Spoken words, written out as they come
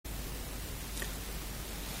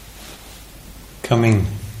coming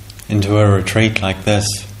into a retreat like this,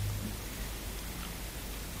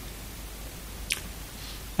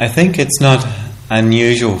 I think it's not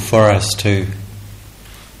unusual for us to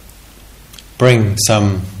bring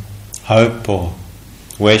some hope or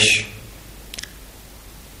wish,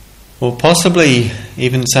 or possibly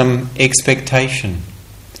even some expectation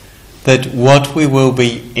that what we will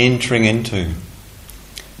be entering into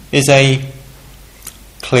is a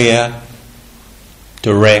clear,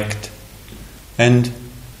 direct and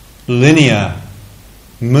linear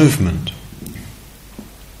movement.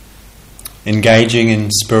 Engaging in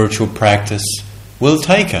spiritual practice will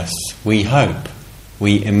take us, we hope,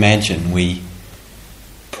 we imagine, we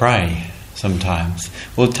pray sometimes,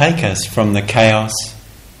 will take us from the chaos,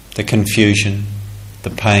 the confusion, the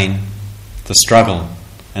pain, the struggle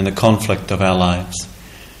and the conflict of our lives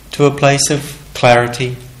to a place of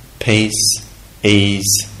clarity, peace,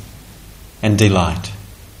 ease and delight.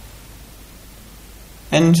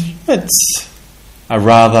 And it's a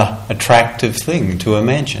rather attractive thing to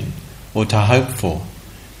imagine or to hope for,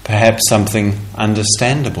 perhaps something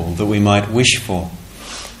understandable that we might wish for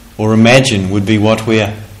or imagine would be what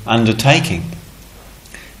we're undertaking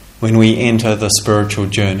when we enter the spiritual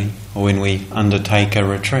journey or when we undertake a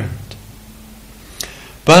retreat.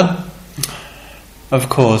 But, of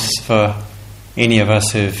course, for any of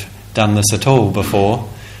us who've done this at all before,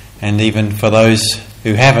 and even for those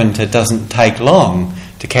who haven't, it doesn't take long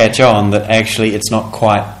to catch on that actually it's not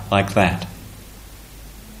quite like that.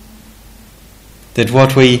 That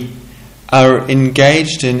what we are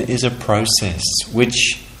engaged in is a process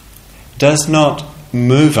which does not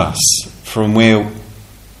move us from where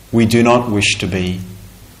we do not wish to be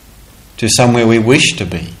to somewhere we wish to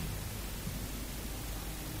be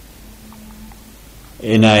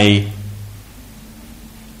in a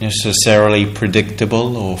necessarily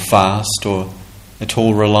predictable or fast or at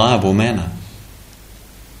all reliable manner.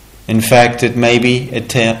 In fact, it may be at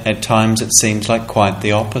times it seems like quite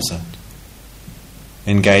the opposite.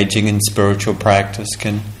 Engaging in spiritual practice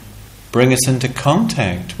can bring us into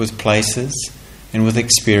contact with places and with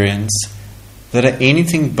experience that are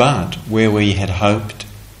anything but where we had hoped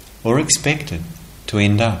or expected to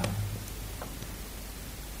end up.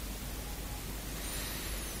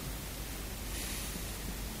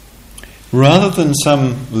 Rather than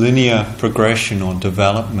some linear progression or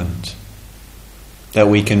development that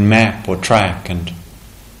we can map or track and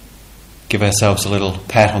give ourselves a little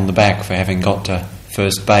pat on the back for having got to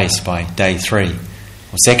first base by day 3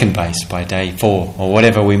 or second base by day 4 or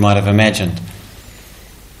whatever we might have imagined.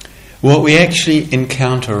 What we actually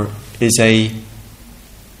encounter is a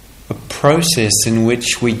process in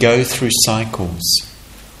which we go through cycles,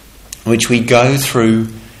 which we go through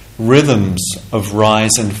rhythms of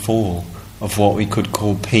rise and fall, of what we could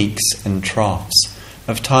call peaks and troughs,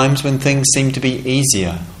 of times when things seem to be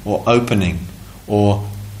easier or opening or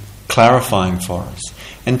clarifying for us,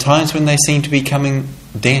 and times when they seem to be becoming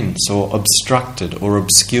dense or obstructed or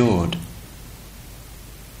obscured.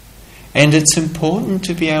 And it's important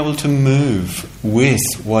to be able to move with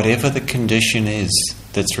whatever the condition is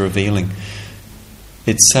that's revealing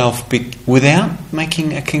itself without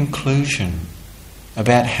making a conclusion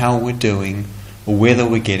about how we're doing or whether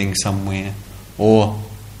we're getting somewhere or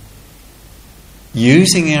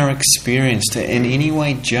using our experience to in any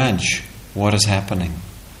way judge what is happening.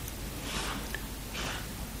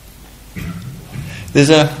 There's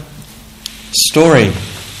a story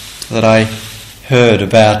that I heard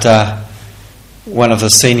about one of the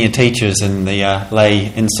senior teachers in the lay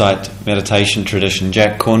insight meditation tradition,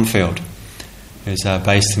 Jack Cornfield, who's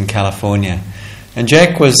based in California. And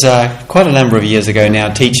Jack was quite a number of years ago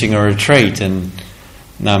now teaching a retreat in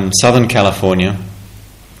Southern California,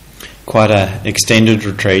 quite an extended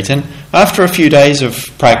retreat. And after a few days of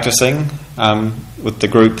practicing with the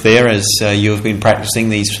group there, as you have been practicing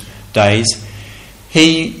these days,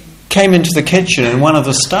 he came into the kitchen and one of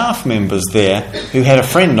the staff members there who had a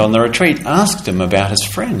friend on the retreat asked him about his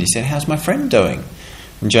friend. He said, "How's my friend doing?"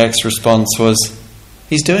 And Jack's response was,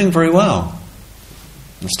 "He's doing very well."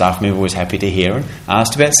 The staff member was happy to hear and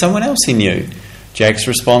asked about someone else he knew. Jack's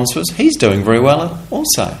response was, "He's doing very well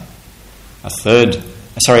also."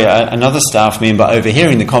 Another staff member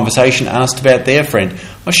overhearing the conversation asked about their friend.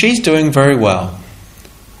 "Oh, she's doing very well."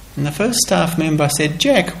 And the first staff member said,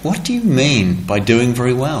 "Jack, what do you mean by doing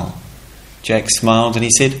very well?" Jack smiled and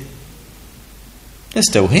he said, "They're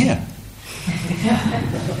still here."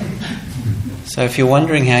 So if you're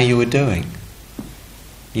wondering how you were doing,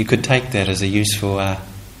 you could take that as a useful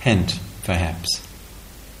hint, perhaps.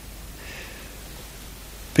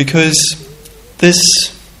 Because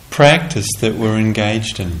this practice that we're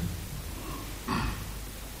engaged in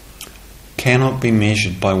cannot be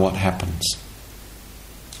measured by what happens.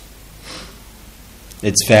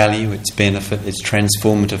 Its value, its benefit, its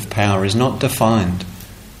transformative power is not defined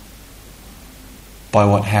by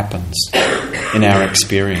what happens in our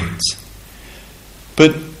experience.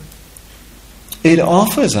 But it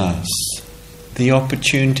offers us the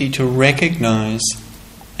opportunity to recognize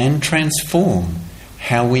and transform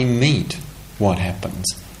how we meet what happens,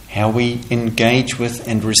 how we engage with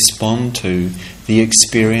and respond to the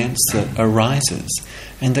experience that arises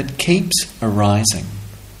and that keeps arising.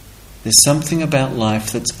 There's something about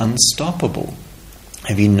life that's unstoppable.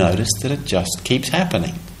 Have you noticed that it just keeps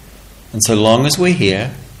happening? And so long as we're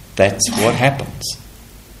here, that's what happens.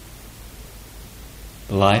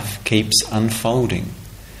 Life keeps unfolding.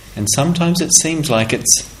 And sometimes it seems like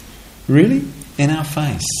it's really in our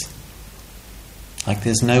face. Like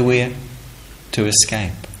there's nowhere to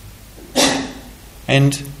escape.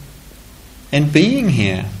 And being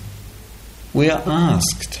here, we are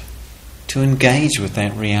asked to engage with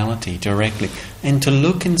that reality directly and to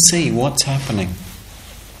look and see what's happening.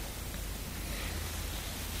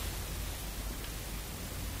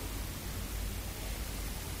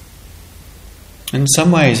 In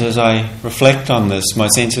some ways, as I reflect on this, my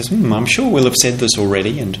sense is, I'm sure we'll have said this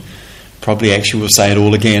already, and probably actually we'll say it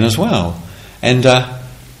all again as well. And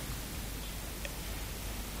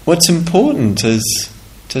what's important is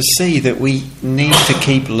to see that we need to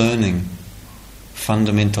keep learning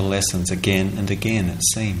fundamental lessons again and again, it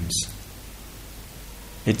seems.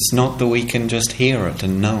 It's not that we can just hear it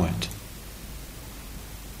and know it.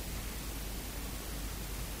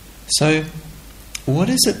 So, what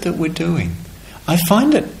is it that we're doing? I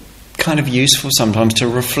find it kind of useful sometimes to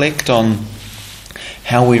reflect on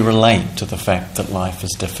how we relate to the fact that life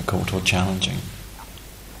is difficult or challenging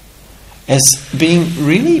as being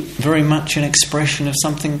really very much an expression of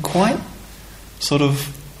something quite sort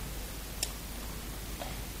of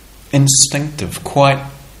instinctive, quite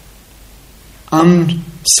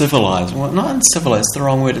uncivilized. Well, not uncivilized, it's the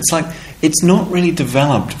wrong word. It's like it's not really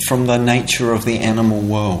developed from the nature of the animal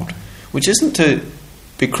world, which isn't to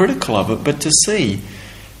be critical of it, but to see.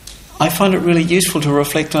 I find it really useful to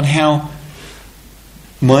reflect on how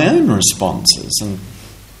my own responses and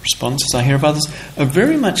responses I hear of others are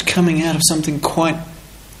very much coming out of something quite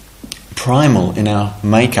primal in our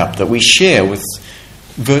makeup that we share with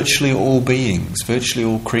virtually all beings, virtually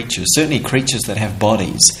all creatures. Certainly creatures that have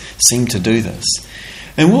bodies seem to do this.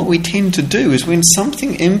 And what we tend to do is when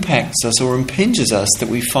something impacts us or impinges us that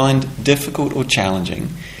we find difficult or challenging,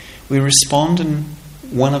 we respond in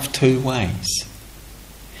one of two ways.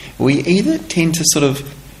 We either tend to sort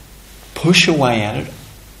of push away at it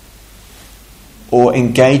or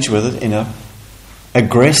engage with it in a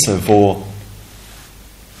aggressive or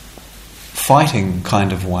fighting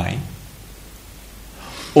kind of way,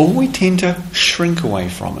 or we tend to shrink away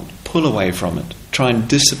from it, pull away from it, try and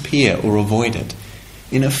disappear or avoid it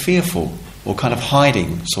in a fearful or kind of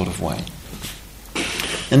hiding sort of way.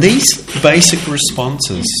 And these basic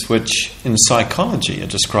responses, which in psychology are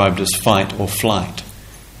described as fight or flight,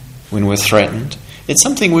 when we're threatened, it's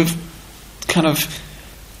something we've kind of,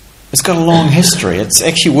 it's got a long history. It's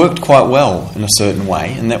actually worked quite well in a certain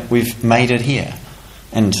way, in that we've made it here.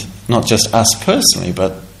 And not just us personally,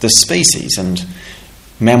 but the species and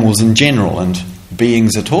mammals in general and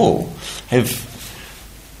beings at all have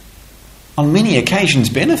on many occasions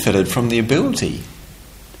benefited from the ability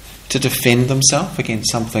to defend themselves against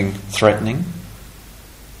something threatening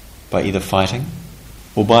by either fighting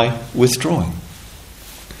or by withdrawing.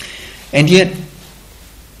 And yet,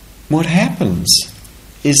 what happens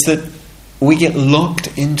is that we get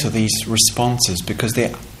locked into these responses because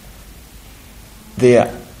they're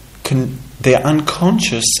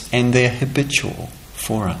unconscious and they're habitual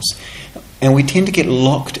for us. And we tend to get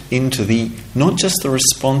locked into not just the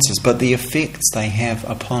responses, but the effects they have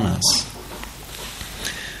upon us.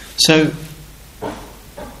 So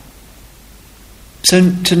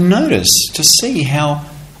to notice, to see how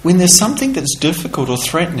when there's something that's difficult or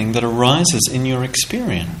threatening that arises in your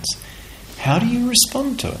experience, how do you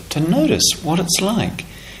respond to it? To notice what it's like.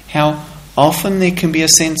 How often there can be a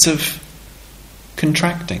sense of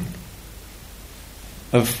contracting,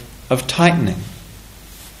 of tightening.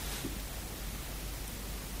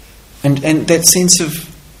 And that sense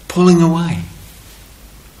of pulling away.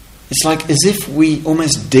 It's like as if we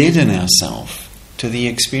almost deaden ourselves to the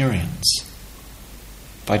experience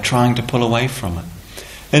by trying to pull away from it.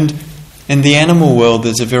 And in the animal world,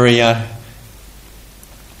 there's a very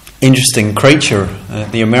interesting creature,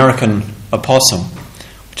 the American opossum,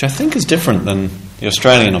 which I think is different than the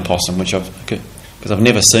Australian opossum, because I've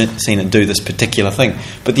never seen it do this particular thing.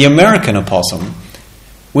 But the American opossum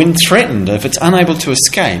when threatened, if it's unable to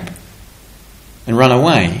escape and run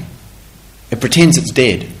away, it pretends it's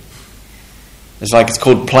dead. It's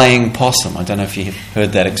called playing possum. I don't know if you've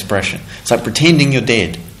heard that expression. It's like pretending you're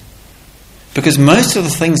dead. Because most of the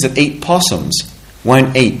things that eat possums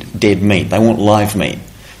won't eat dead meat. They want live meat.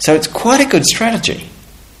 So it's quite a good strategy.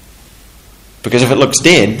 Because if it looks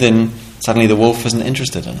dead, then suddenly the wolf isn't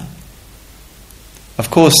interested in it. Of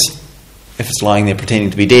course, if it's lying there pretending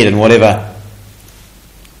to be dead and whatever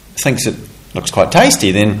thinks it looks quite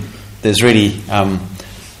tasty, then there's really,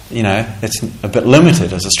 it's a bit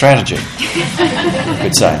limited as a strategy, you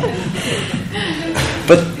could say.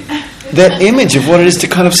 But that image of what it is to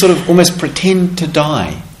kind of sort of almost pretend to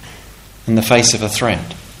die in the face of a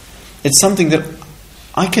threat, it's something that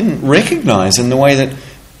I can recognise in the way that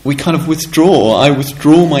we kind of I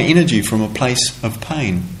withdraw my energy from a place of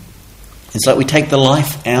pain. It's like we take the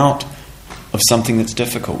life out of something that's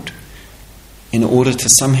difficult in order to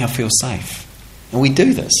somehow feel safe. And we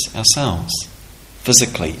do this ourselves,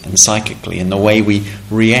 physically and psychically, in the way we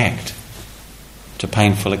react to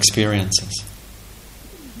painful experiences.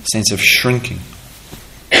 A sense of shrinking,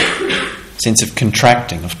 sense of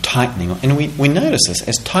contracting, of tightening. And we notice this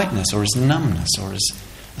as tightness or as numbness or as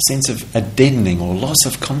a sense of a deadening or loss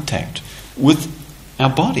of contact with our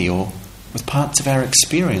body or with parts of our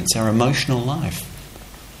experience, our emotional life.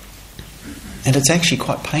 And it's actually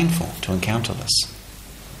quite painful to encounter this.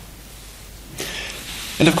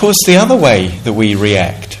 And of course the other way that we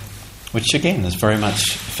react, which again is very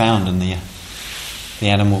much found in the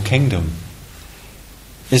animal kingdom,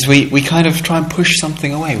 is we kind of try and push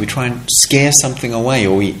something away. We try and scare something away,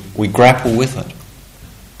 or we grapple with it.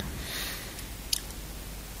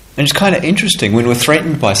 And it's kind of interesting when we're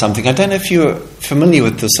threatened by something. I don't know if you're familiar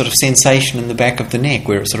with the sort of sensation in the back of the neck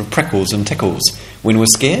where it sort of prickles and tickles when we're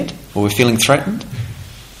scared or we're feeling threatened.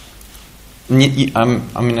 And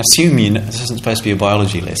assume you know, this isn't supposed to be a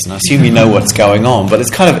biology lesson. I assume you know what's going on, but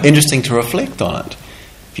it's kind of interesting to reflect on it.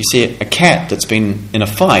 If you see a cat that's been in a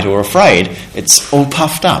fight or afraid, it's all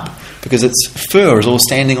puffed up because its fur is all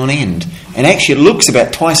standing on end. And actually it looks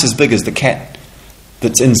about twice as big as the cat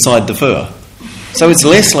that's inside the fur. So it's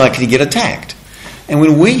less likely to get attacked. And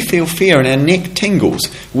when we feel fear and our neck tingles,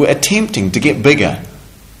 we're attempting to get bigger.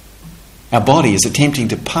 Our body is attempting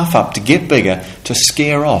to puff up, to get bigger, to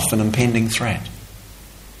scare off an impending threat.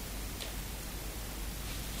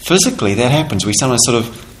 Physically, that happens. We sometimes sort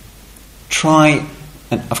of try,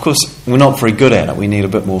 and of course, we're not very good at it. We need a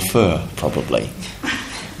bit more fur, probably.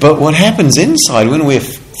 But what happens inside when we're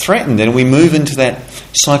threatened and we move into that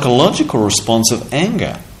psychological response of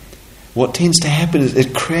anger, what tends to happen is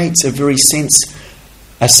it creates a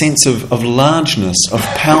sense of largeness, of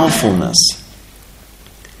powerfulness,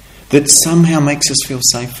 that somehow makes us feel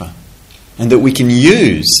safer and that we can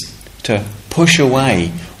use to push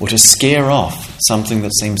away or to scare off something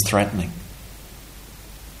that seems threatening.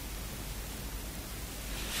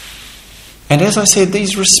 And as I said,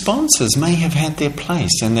 these responses may have had their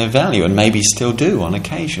place and their value and maybe still do on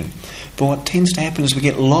occasion. But what tends to happen is we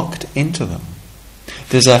get locked into them.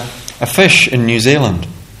 There's a fish in New Zealand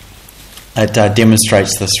that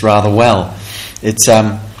demonstrates this rather well. It's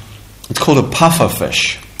called a puffer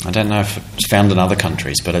fish. I don't know if it's found in other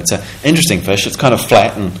countries, but it's an interesting fish. It's kind of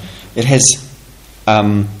flat and it has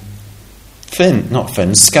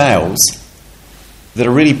scales that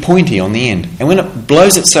are really pointy on the end. And when it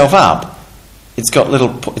blows itself up, it's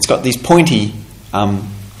got these pointy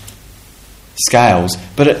scales,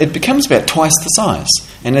 but it becomes about twice the size.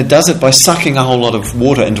 And it does it by sucking a whole lot of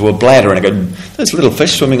water into a bladder, and it goes, there's a little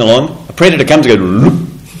fish swimming along, a predator comes and goes,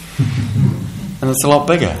 and it's a lot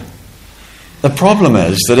bigger. The problem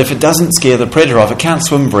is that if it doesn't scare the predator off, it can't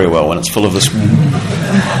swim very well when it's full of this.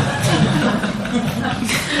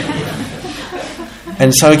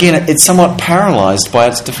 And so again, it's somewhat paralysed by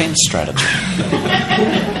its defence strategy.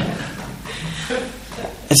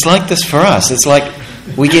 It's like this for us. It's like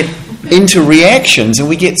we get into reactions and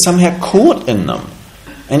we get somehow caught in them.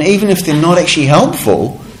 And even if they're not actually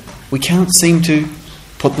helpful, we can't seem to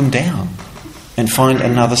put them down and find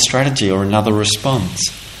another strategy or another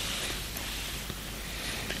response.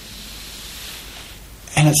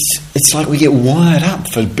 And it's like we get wired up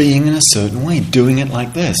for being in a certain way, doing it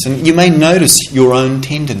like this. And you may notice your own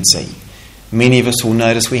tendency. Many of us will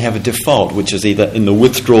notice we have a default, which is either in the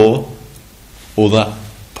withdraw or the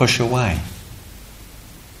push away.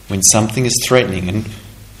 When something is threatening, and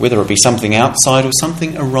whether it be something outside or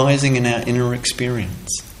something arising in our inner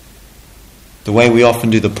experience. The way we often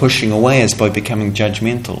do the pushing away is by becoming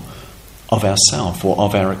judgmental of ourself or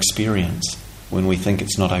of our experience when we think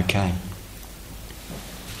it's not okay.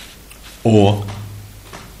 Or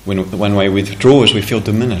When the one way we withdraw is we feel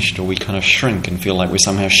diminished, or we kind of shrink and feel like we're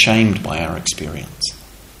somehow shamed by our experience.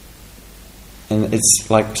 And it's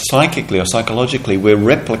like psychically or psychologically we're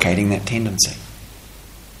replicating that tendency.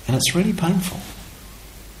 And it's really painful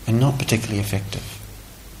and not particularly effective.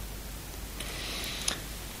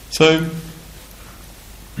 So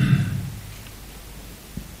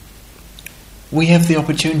we have the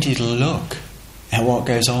opportunity to look at what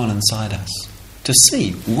goes on inside us, to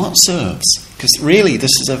see what serves. Because really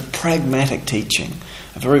this is a pragmatic teaching,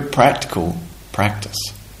 a very practical practice.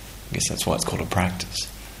 I guess that's why it's called a practice.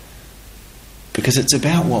 Because it's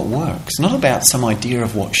about what works, not about some idea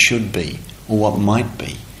of what should be or what might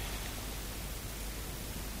be.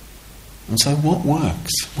 And so what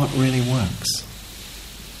works? What really works?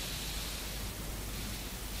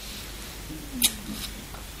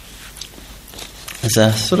 There's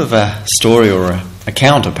a sort of a story or an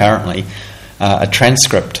account, apparently, a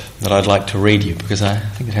transcript that I'd like to read you, because I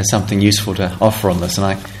think it has something useful to offer on this.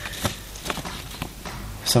 And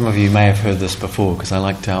some of you may have heard this before, because I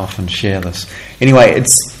like to often share this. Anyway,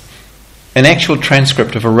 it's an actual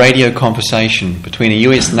transcript of a radio conversation between a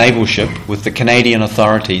US naval ship with the Canadian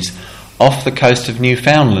authorities off the coast of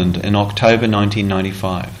Newfoundland in October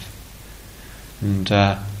 1995. And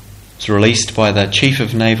it's released by the Chief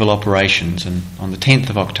of Naval Operations on the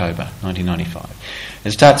 10th of October 1995.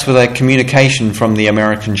 It starts with a communication from the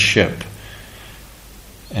American ship.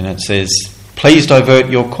 And it says, "Please divert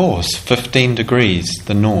your course 15 degrees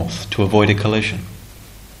the north to avoid a collision."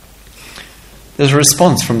 There's a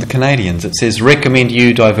response from the Canadians. It says, "Recommend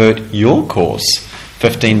you divert your course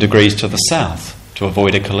 15 degrees to the south to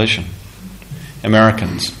avoid a collision."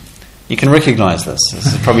 Americans. You can recognise this. This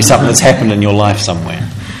is probably something that's happened in your life somewhere.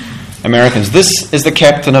 Americans. "This is the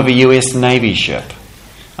captain of a US Navy ship.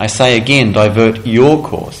 I say again, divert your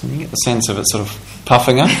course." And you get the sense of it sort of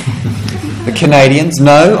puffing up. The Canadians.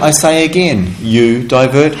 "No, I say again, you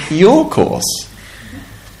divert your course."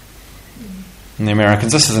 And the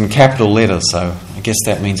Americans. This is in capital letters, so I guess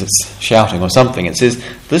that means it's shouting or something. It says,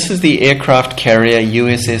 "This is the aircraft carrier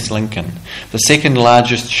USS Lincoln, the second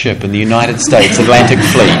largest ship in the United States Atlantic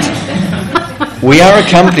Fleet. We are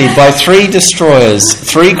accompanied by 3 destroyers,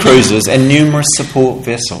 3 cruisers, and numerous support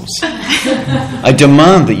vessels. I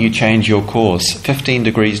demand that you change your course 15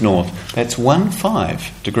 degrees north." That's 15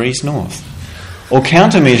 degrees north. "Or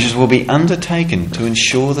countermeasures will be undertaken to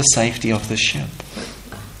ensure the safety of the ship."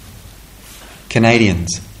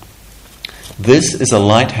 Canadians. "This is a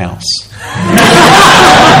lighthouse.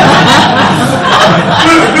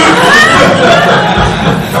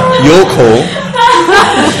 Your call.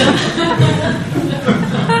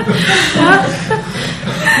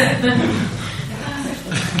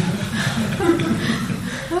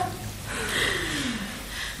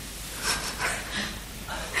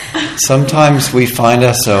 Sometimes we find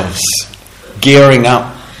ourselves gearing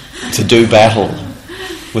up to do battle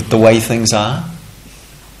with the way things are,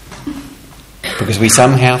 because we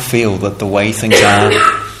somehow feel that the way things are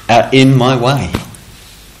in my way,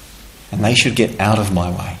 and they should get out of my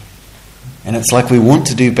way. And it's like we want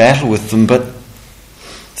to do battle with them, but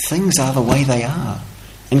things are the way they are,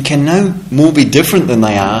 and can no more be different than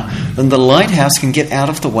they are than the lighthouse can get out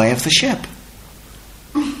of the way of the ship.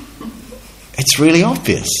 It's really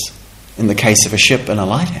obvious in the case of a ship and a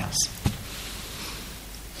lighthouse.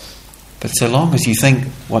 But so long as you think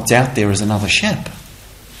what's out there is another ship,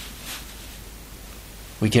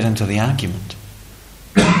 we get into the argument.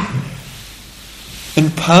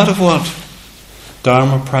 And part of what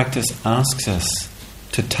Dharma practice asks us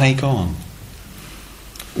to take on,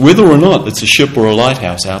 whether or not it's a ship or a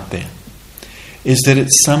lighthouse out there, is that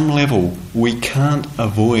at some level we can't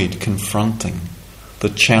avoid confronting the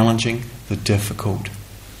challenging, the difficult,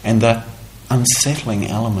 and the unsettling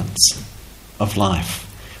elements of life.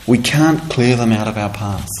 We can't clear them out of our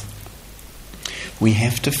path. We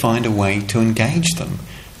have to find a way to engage them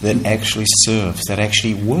that actually serves, that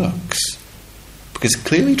actually works. Because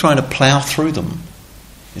clearly trying to plough through them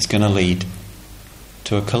is going to lead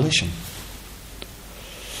to a collision.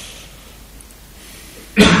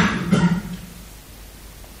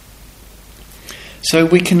 So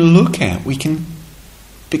we can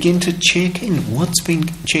begin to check in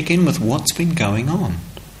with what's been going on.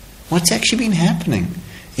 What's actually been happening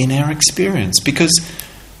in our experience, because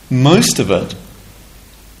most of it,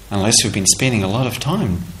 unless we've been spending a lot of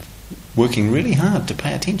time working really hard to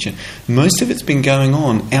pay attention, most of it's been going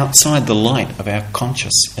on outside the light of our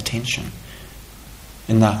conscious attention,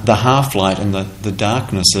 in the half-light and the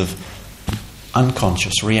darkness of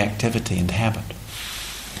unconscious reactivity and habit.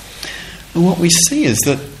 And what we see is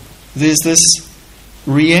that there's this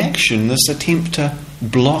reaction, this attempt to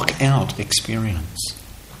block out experience.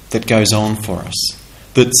 that goes on for us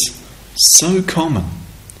that's so common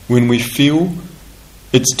when we feel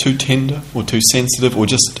it's too tender or too sensitive or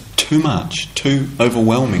just too much, too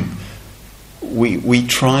overwhelming. We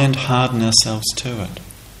try and harden ourselves to it.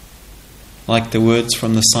 Like the words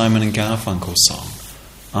from the Simon and Garfunkel song,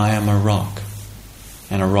 I am a rock,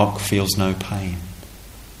 and a rock feels no pain.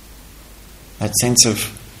 That sense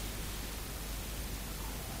of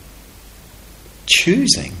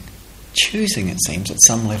choosing, it seems, at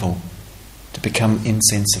some level, to become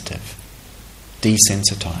insensitive,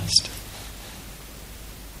 desensitized.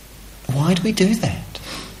 Why do we do that?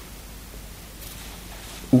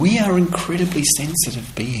 We are incredibly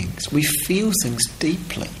sensitive beings. We feel things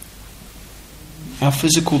deeply. Our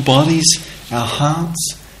physical bodies, our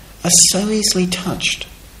hearts are so easily touched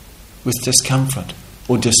with discomfort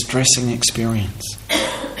or distressing experience.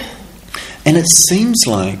 And it seems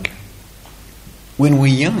like when we're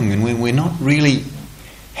young and when we're not really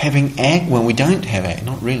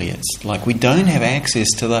it's like we don't have access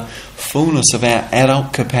to the fullness of our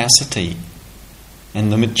adult capacity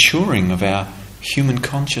and the maturing of our human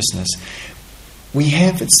consciousness. We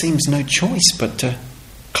have, it seems, no choice but to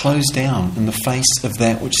close down in the face of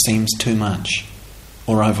that which seems too much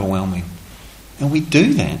or overwhelming. And we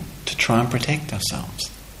do that to try and protect ourselves.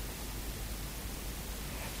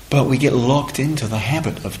 But we get locked into the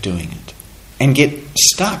habit of doing it and get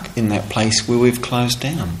stuck in that place where we've closed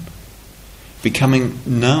down, becoming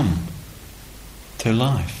numb to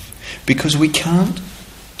life, because we can't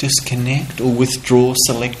disconnect or withdraw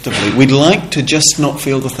selectively. We'd like to just not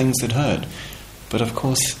feel the things that hurt, but of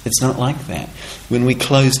course it's not like that. When we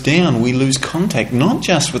close down, we lose contact not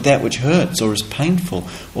just with that which hurts or is painful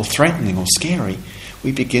or threatening or scary.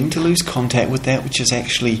 We begin to lose contact with that which is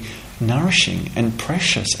actually nourishing and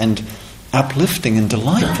precious and uplifting and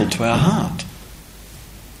delightful to our heart.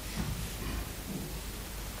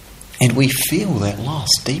 And we feel that loss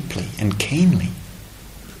deeply and keenly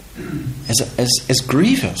as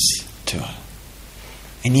grievous to it.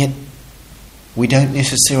 And yet we don't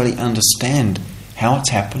necessarily understand how it's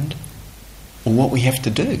happened or what we have to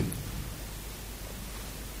do.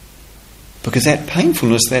 Because that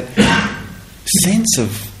painfulness, that sense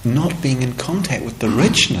of not being in contact with the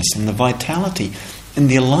richness and the vitality and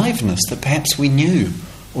the aliveness that perhaps we knew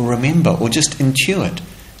or remember or just intuit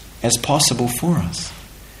as possible for us.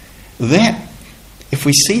 That, if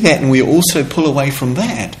we see that and we also pull away from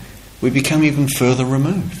that, we become even further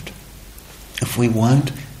removed. If we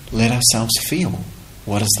won't let ourselves feel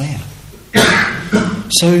what is there.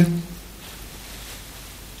 So,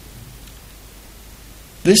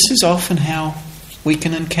 this is often how we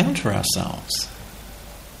can encounter ourselves.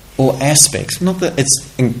 Or aspects. Not that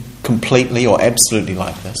it's completely or absolutely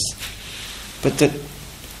like this, but that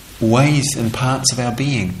ways and parts of our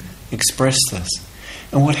being express this.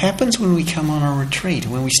 And what happens when we come on a retreat,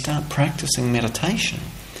 when we start practicing meditation,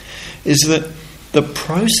 is that the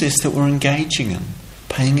process that we're engaging in,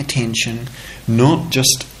 paying attention, not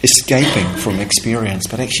just escaping from experience,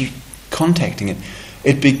 but actually contacting it,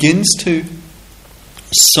 it begins to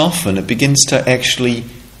soften, it begins to actually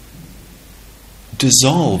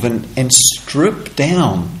dissolve and strip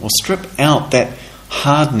down or strip out that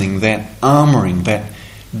hardening, that armouring, that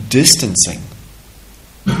distancing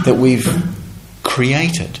that we've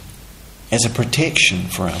created as a protection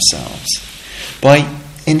for ourselves. By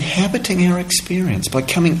inhabiting our experience, by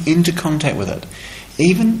coming into contact with it,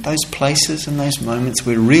 even those places and those moments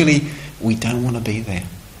where really we don't want to be there,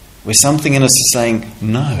 where something in us is saying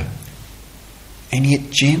no, and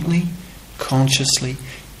yet gently, consciously,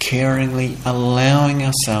 caringly allowing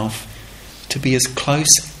ourselves to be as close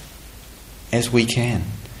as we can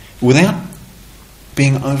without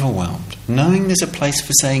being overwhelmed, knowing there's a place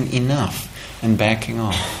for saying enough and backing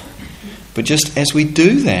off. But just as we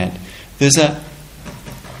do that, there's a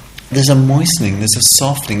moistening, there's a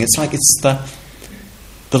softening. It's like it's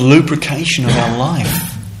the lubrication of our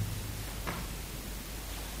life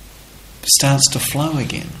starts to flow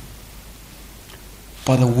again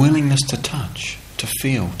by the willingness to touch, to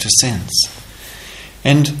feel, to sense.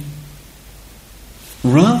 And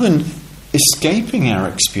rather than escaping our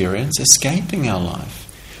experience, escaping our life,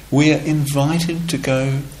 we are invited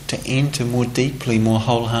to enter more deeply, more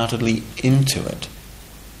wholeheartedly into it,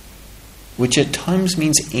 which at times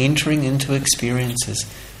means entering into experiences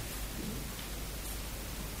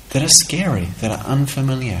that are scary, that are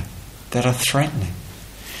unfamiliar, that are threatening,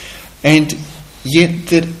 and yet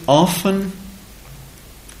that often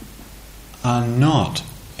are not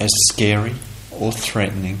as scary or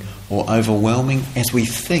threatening or overwhelming as we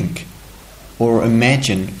think or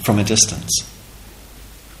imagine from a distance.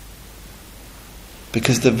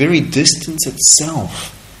 Because the very distance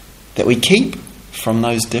itself that we keep from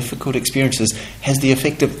those difficult experiences has the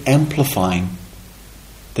effect of amplifying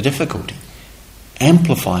the difficulty,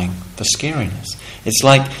 amplifying the scariness. It's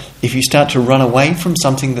like if you start to run away from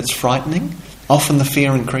something that's frightening, often the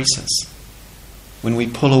fear increases. When we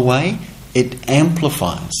pull away, it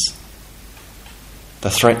amplifies the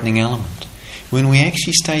threatening element. When we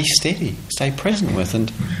actually stay steady, stay present with,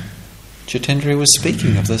 and Jitendra was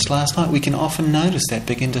speaking of this last night, we can often notice that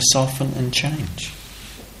begin to soften and change.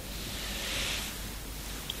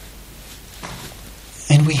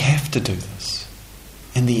 And we have to do this.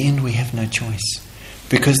 In the end, we have no choice.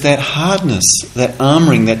 Because that hardness, that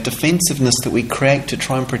armouring, that defensiveness that we create to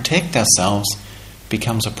try and protect ourselves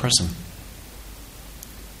becomes a prison.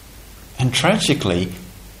 And tragically,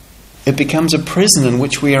 it becomes a prison in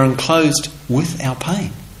which we are enclosed with our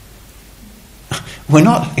pain. We're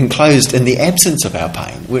not enclosed in the absence of our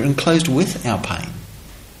pain. We're enclosed with our pain.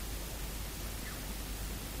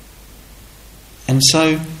 And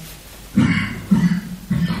so,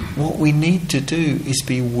 what we need to do is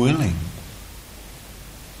be willing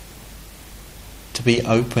to be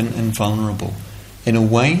open and vulnerable in a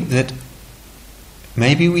way that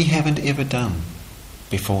maybe we haven't ever done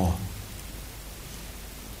before.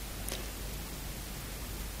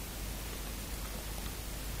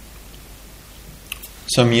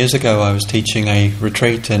 Some years ago I was teaching a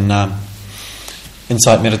retreat in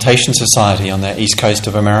Insight Meditation Society on the east coast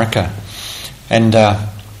of America, and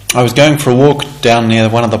I was going for a walk down near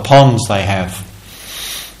one of the ponds they have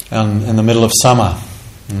in the middle of summer,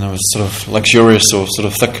 and there was sort of luxurious or sort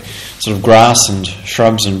of thick sort of grass and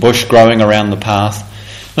shrubs and bush growing around the path.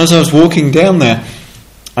 And as I was walking down there,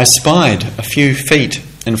 I spied a few feet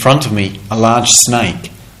in front of me a large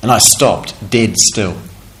snake, and I stopped dead still.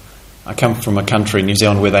 I come from a country, New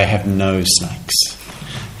Zealand, where they have no snakes.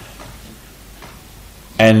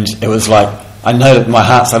 And it was like, I know that my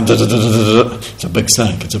heart's like, it's a big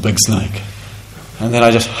snake, it's a big snake. And then I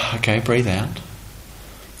just, okay, breathe out.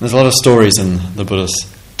 There's a lot of stories in the Buddhist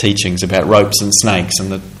teachings about ropes and snakes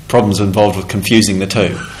and the problems involved with confusing the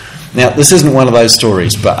two. Now, this isn't one of those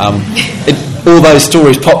stories, but all those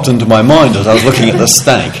stories popped into my mind as I was looking at the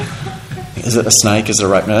snake. Is it a snake? Is it a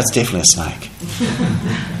rope? No, that's definitely a snake.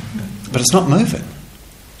 But it's not moving.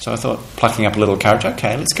 So I thought, plucking up a little courage,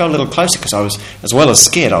 okay, let's go a little closer, because I was, as well as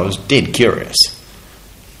scared, I was dead curious.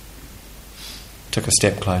 Took a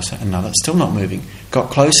step closer, another, still not moving. Got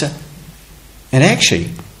closer, and actually,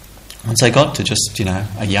 once I got to just,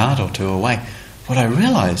 a yard or two away, what I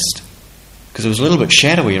realised, because it was a little bit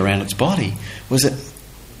shadowy around its body, was that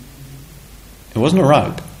it wasn't a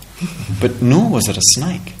rope, but nor was it a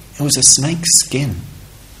snake. It was a snake's skin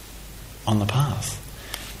on the path.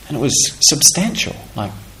 And it was substantial,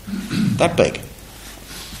 like that big.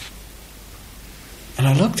 And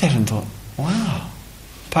I looked at it and thought, wow.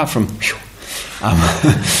 Apart from,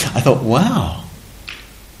 I thought, wow,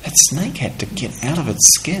 that snake had to get out of its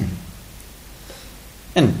skin.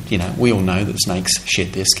 And, we all know that snakes shed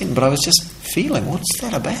their skin, but I was just feeling, what's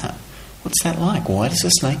that about? What's that like? Why does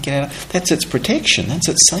a snake get out? That's its protection, that's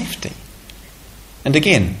its safety. And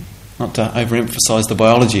again, not to overemphasise the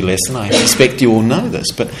biology lesson, I suspect you all know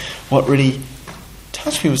this, but what really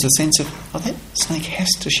touched me was the sense of, that snake has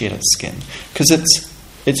to shed its skin. Because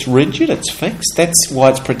it's rigid, it's fixed, that's why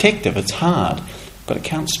it's protective, it's hard, but it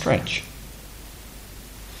can't stretch.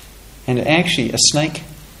 And actually, a snake,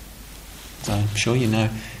 as I'm sure you know,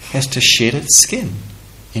 has to shed its skin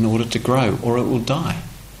in order to grow, or it will die.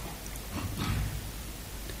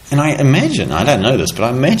 And I imagine, I don't know this, but I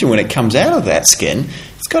imagine when it comes out of that skin,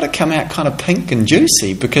 it's got to come out kind of pink and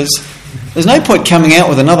juicy, because there's no point coming out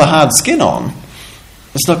with another hard skin on.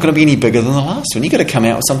 It's not going to be any bigger than the last one. You've got to come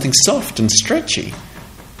out with something soft and stretchy.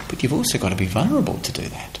 But you've also got to be vulnerable to do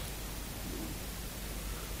that.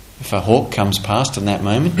 If a hawk comes past in that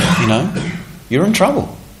moment, you're in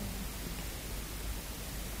trouble.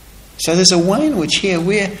 So there's a way in which here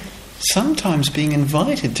we're sometimes being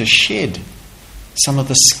invited to shed some of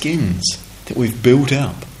the skins that we've built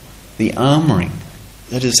up, the armouring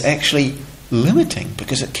that is actually limiting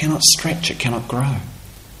because it cannot stretch, it cannot grow.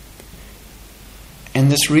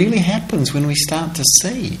 And this really happens when we start to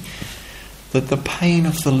see that the pain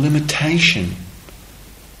of the limitation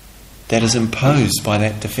that is imposed by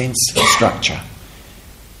that defence structure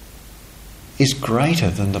is greater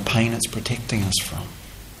than the pain it's protecting us from,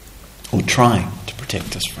 or trying to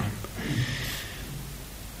protect us from.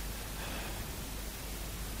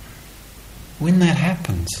 When that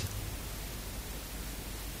happens,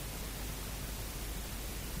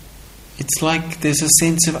 it's like there's a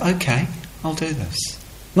sense of, okay, I'll do this.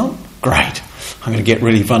 Not great, I'm going to get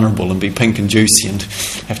really vulnerable and be pink and juicy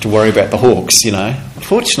have to worry about the hawks,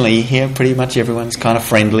 Fortunately, here pretty much everyone's kind of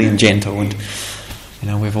friendly and gentle, and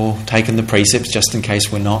we've all taken the precepts just in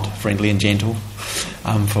case we're not friendly and gentle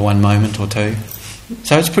for one moment or two.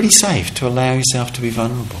 So it's pretty safe to allow yourself to be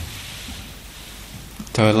vulnerable,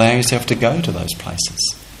 to allow yourself to go to those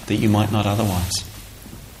places that you might not otherwise.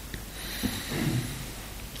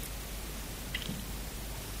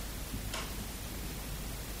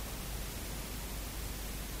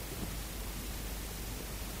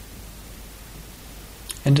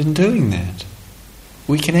 And in doing that,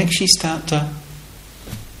 we can actually start to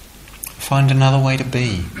find another way to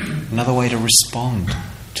be, another way to respond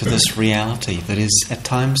to this reality that is at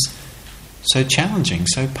times so challenging,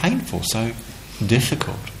 so painful, so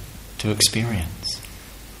difficult to experience.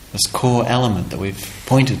 This core element that we've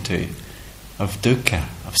pointed to of dukkha,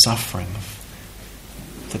 of suffering,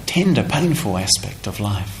 of the tender, painful aspect of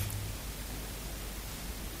life.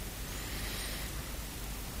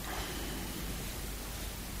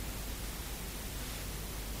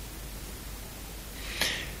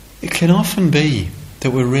 It can often be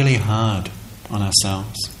that we're really hard on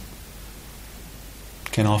ourselves.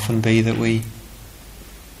 It can often be that we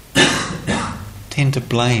tend to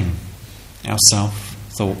blame ourselves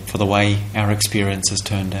for the way our experience has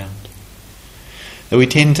turned out. That we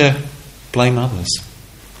tend to blame others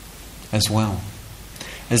as well.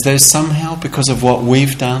 As though somehow, because of what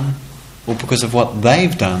we've done, or because of what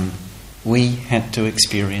they've done, we had to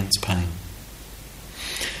experience pain.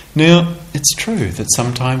 Now, it's true that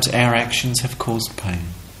sometimes our actions have caused pain.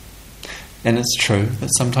 And it's true that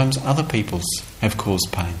sometimes other people's have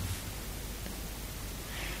caused pain.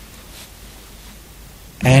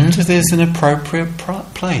 And there's an appropriate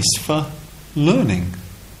place for learning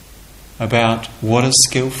about what is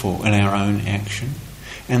skillful in our own action.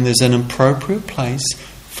 And there's an appropriate place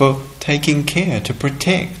for taking care to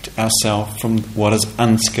protect ourselves from what is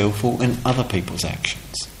unskillful in other people's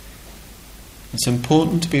actions. It's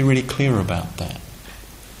important to be really clear about that.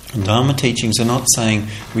 And Dharma teachings are not saying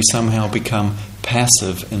we somehow become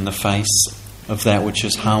passive in the face of that which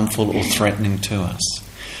is harmful or threatening to us.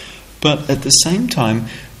 But at the same time,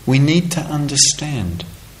 we need to understand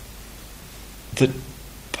that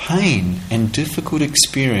pain and difficult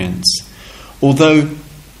experience, although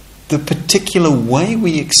the particular way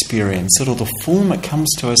we experience it or the form it comes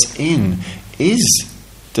to us in is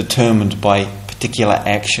determined by particular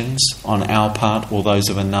actions on our part or those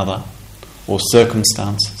of another, or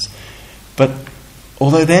circumstances. But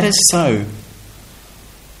although that is so,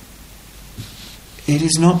 it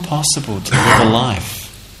is not possible to live a life,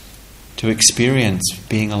 to experience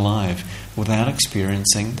being alive, without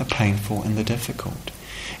experiencing the painful and the difficult.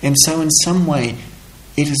 And so in some way,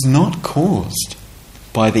 it is not caused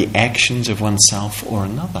by the actions of oneself or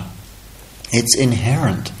another. It's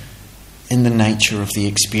inherent in the nature of the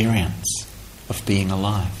experience of being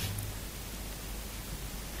alive.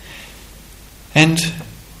 And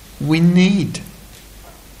we need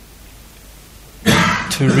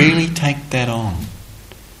to really take that on.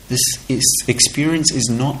 This experience is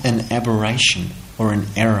not an aberration or an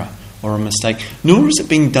error or a mistake, nor is it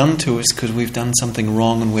being done to us because we've done something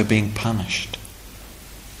wrong and we're being punished,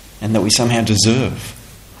 and that we somehow deserve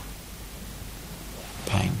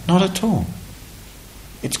pain. Not at all.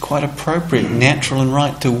 It's quite appropriate, natural and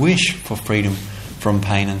right to wish for freedom from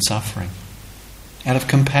pain and suffering, out of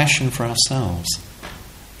compassion for ourselves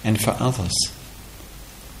and for others.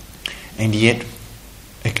 And yet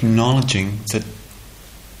acknowledging that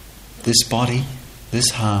this body,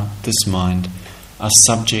 this heart, this mind are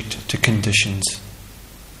subject to conditions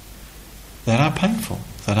that are painful,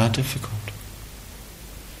 that are difficult.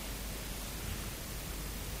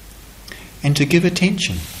 And to give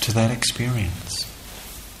attention to that experience.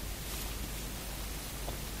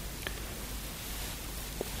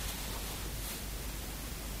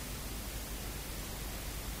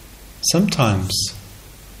 Sometimes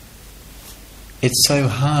it's so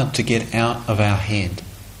hard to get out of our head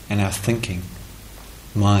and our thinking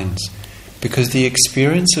minds, because the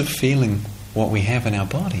experience of feeling what we have in our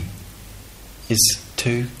body is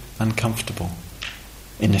too uncomfortable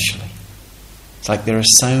initially. It's like there are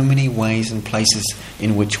so many ways and places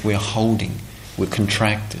in which we're holding, we're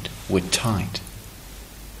contracted, we're tight.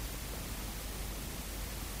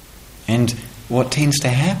 And what tends to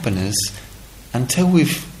happen is, until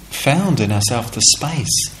we've found in ourselves the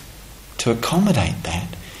space to accommodate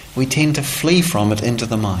that, we tend to flee from it into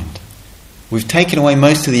the mind. We've taken away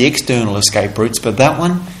most of the external escape routes, but that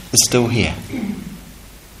one is still here.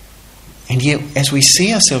 And yet, as we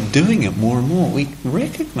see ourselves doing it more and more, we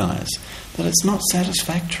recognise that it's not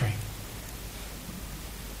satisfactory.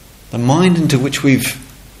 The mind into which we've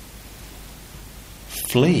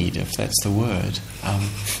fleed, if that's the word. I'm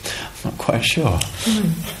not quite sure.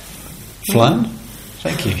 Flown?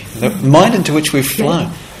 Thank you. The mind into which we've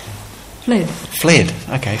flown. Fled.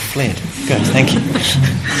 Okay, fled. Good, thank you.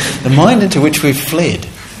 The mind into which we've fled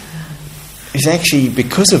is actually,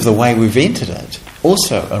 because of the way we've entered it,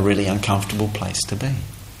 also a really uncomfortable place to be.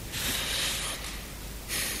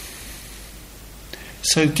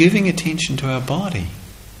 So giving attention to our body,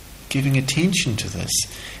 giving attention to this,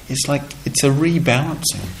 is like it's a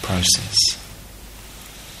rebalancing process.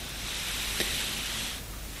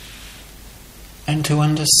 And to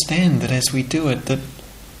understand that as we do it, that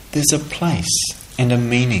there's a place and a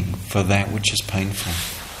meaning for that which is painful.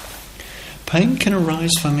 Pain can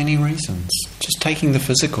arise for many reasons, just taking the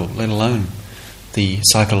physical, let alone the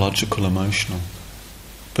psychological, emotional.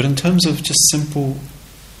 But in terms of just simple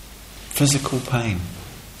physical pain,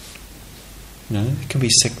 there can be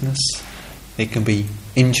sickness, there can be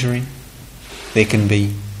injury, there can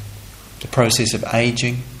be the process of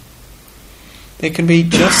aging, there can be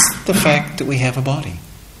just the fact that we have a body.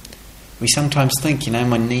 We sometimes think,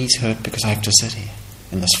 my knees hurt because I have to sit here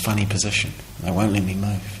in this funny position. They won't let me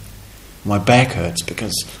move. My back hurts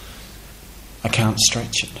because I can't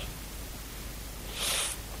stretch it.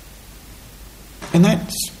 And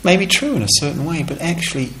that's maybe true in a certain way, but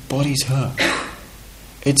actually bodies hurt.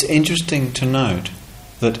 It's interesting to note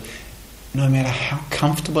that no matter how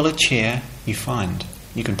comfortable a chair you find,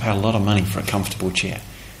 you can pay a lot of money for a comfortable chair.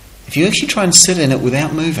 If you actually try and sit in it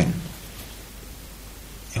without moving,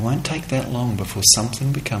 it won't take that long before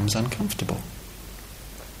something becomes uncomfortable.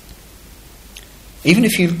 Even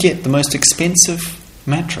if you get the most expensive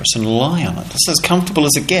mattress and lie on it, this is as comfortable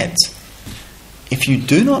as it gets. If you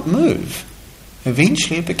do not move,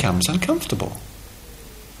 eventually it becomes uncomfortable.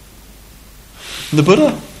 The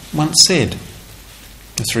Buddha once said,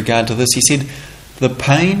 with regard to this, he said, the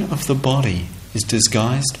pain of the body is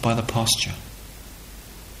disguised by the posture.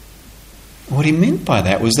 What he meant by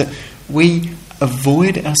that was that we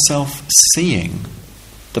avoid ourselves seeing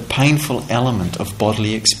the painful element of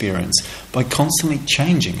bodily experience by constantly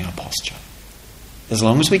changing our posture. As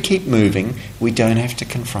long as we keep moving, we don't have to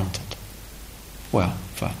confront it. Well,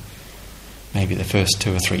 for maybe the first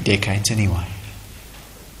 2 or 3 decades anyway.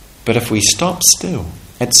 But if we stop still,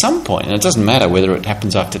 at some point, and it doesn't matter whether it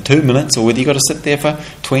happens after 2 minutes or whether you've got to sit there for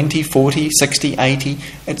 20, 40, 60, 80,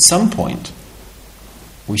 at some point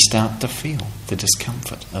we start to feel the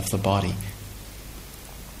discomfort of the body.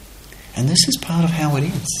 And this is part of how it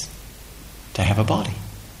is to have a body.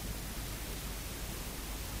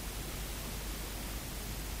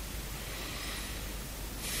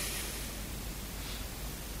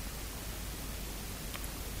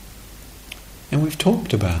 And we've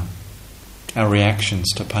talked about our reactions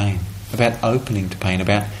to pain, about opening to pain,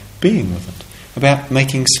 about being with it, about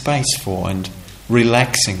making space for and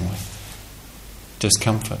relaxing with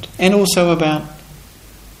discomfort, and also about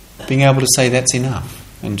being able to say that's enough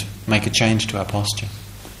and make a change to our posture.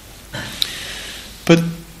 But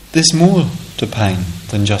there's more to pain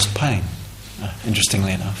than just pain,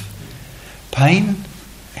 interestingly enough. Pain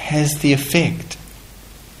has the effect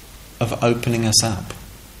of opening us up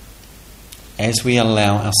as we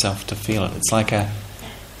allow ourselves to feel it. It's like a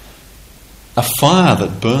fire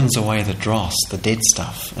that burns away the dross, the dead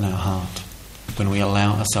stuff in our heart, when we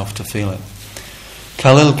allow ourselves to feel it.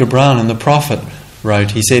 Khalil Gibran in The Prophet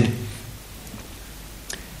wrote, he said,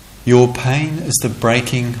 "Your pain is the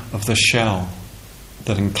breaking of the shell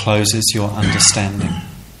that encloses your understanding.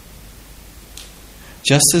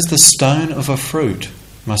 Just as the stone of a fruit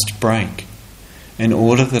must break in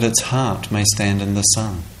order that its heart may stand in the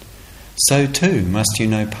sun, so too must you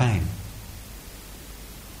know pain.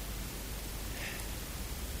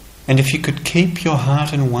 And if you could keep your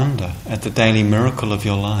heart in wonder at the daily miracle of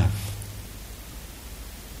your life,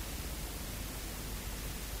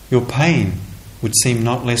 your pain would seem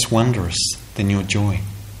not less wondrous than your joy.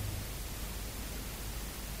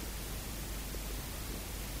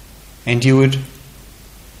 And you would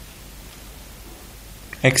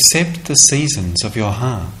accept the seasons of your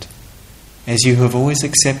heart as you have always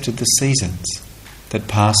accepted the seasons that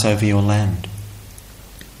pass over your land.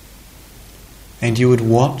 And you would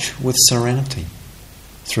watch with serenity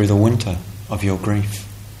through the winter of your grief.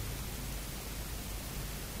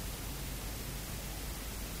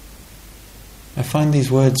 I find these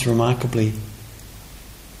words remarkably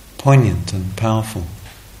poignant and powerful.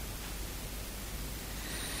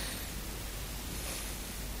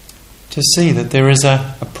 To see that there is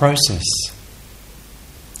a process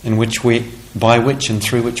in which by which and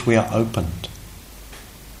through which we are opened.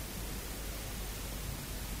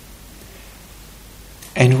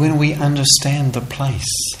 And when we understand the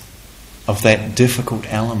place of that difficult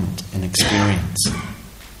element in experience.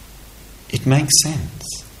 It makes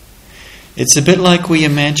sense. It's a bit like we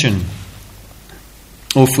imagine,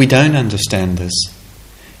 or if we don't understand this,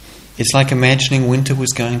 it's like imagining winter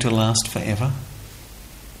was going to last forever.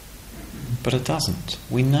 But it doesn't.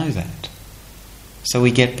 We know that. So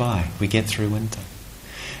we get by. We get through winter.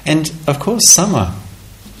 And, of course, summer.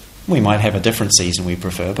 We might have a different season we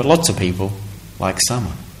prefer, but lots of people like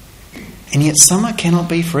summer. And yet summer cannot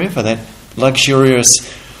be forever. That luxurious,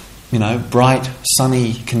 bright,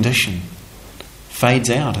 sunny condition fades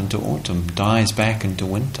out into autumn, dies back into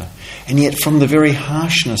winter. And yet from the very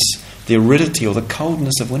harshness, the aridity or the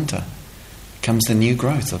coldness of winter comes the new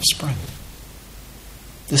growth of spring.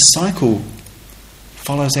 This cycle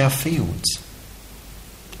follows our fields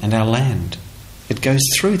and our land. It goes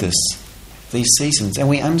through these seasons, and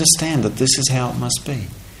we understand that this is how it must be.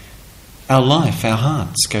 Our life, our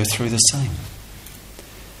hearts go through the same.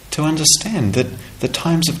 To understand that the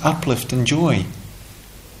times of uplift and joy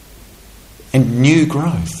and new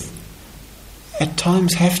growth at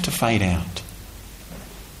times have to fade out.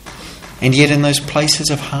 And yet in those places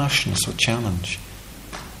of harshness or challenge,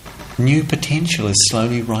 new potential is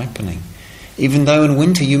slowly ripening. Even though in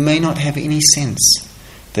winter you may not have any sense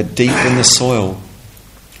that deep in the soil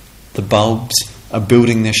the bulbs are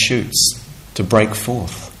building their shoots to break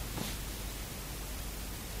forth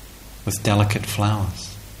with delicate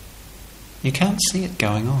flowers. You can't see it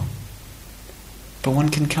going on. But one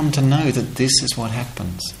can come to know that this is what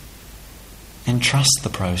happens and trust the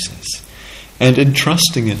process. And in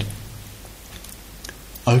trusting it,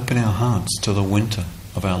 open our hearts to the winter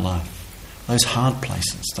of our life. Those hard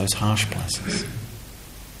places, those harsh places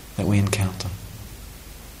that we encounter.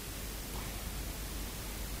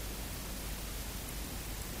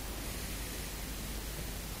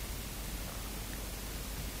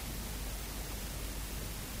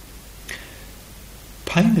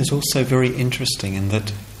 Pain is also very interesting in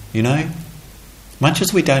that, much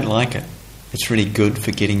as we don't like it, it's really good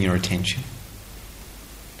for getting your attention.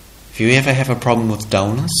 If you ever have a problem with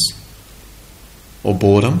dullness or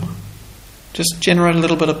boredom, just generate a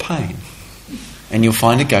little bit of pain and you'll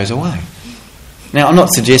find it goes away. Now, I'm not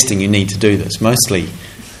suggesting you need to do this. Mostly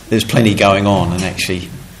there's plenty going on and actually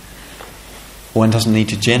one doesn't need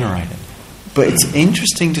to generate it. But it's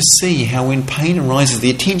interesting to see how when pain arises, the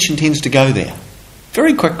attention tends to go there.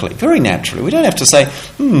 Very quickly, very naturally. We don't have to say,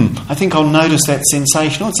 I think I'll notice that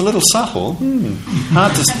sensation. Oh, it's a little subtle.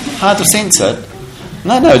 Hard to sense it.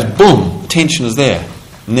 No, it's boom. Tension is there.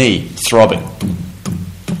 Knee throbbing. Boom, boom,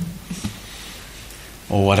 boom.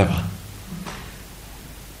 Or whatever.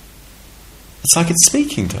 It's like it's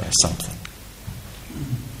speaking to us something.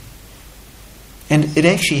 And it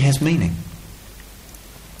actually has meaning.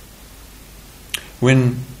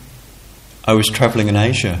 When I was travelling in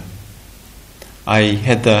Asia, I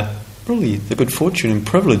had the good fortune and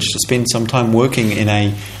privilege to spend some time working in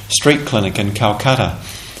a street clinic in Calcutta,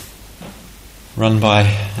 run by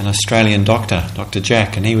an Australian doctor, Dr.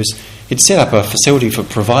 Jack, and he'd set up a facility for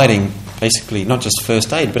providing basically not just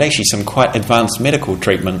first aid, but actually some quite advanced medical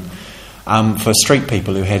treatment for street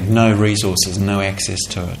people who had no resources, no access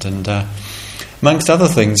to it. And amongst other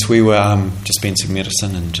things, we were dispensing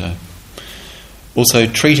medicine and also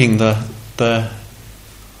treating the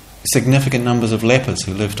significant numbers of lepers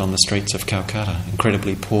who lived on the streets of Calcutta,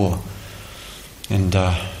 incredibly poor. And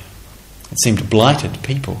it seemed blighted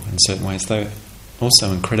people in certain ways, though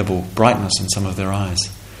also incredible brightness in some of their eyes.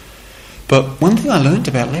 But one thing I learned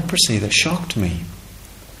about leprosy that shocked me,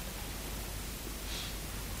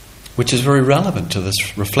 which is very relevant to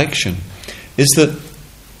this reflection, is that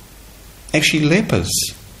actually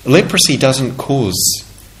leprosy doesn't cause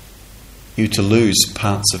you to lose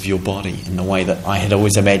parts of your body in the way that I had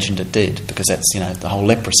always imagined it did, because that's, the whole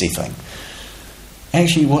leprosy thing.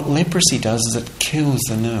 Actually, what leprosy does is it kills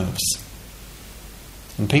the nerves.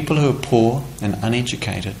 And people who are poor and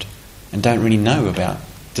uneducated and don't really know about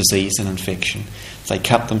disease and infection, if they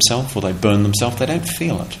cut themselves or they burn themselves, they don't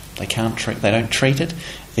feel it. They don't treat it,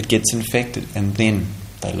 it gets infected, and then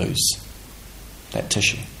they lose that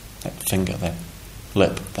tissue, that finger, that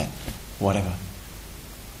lip, that whatever.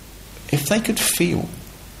 If they could feel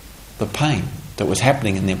the pain that was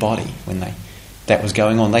happening in their body when that was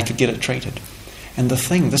going on, they could get it treated. And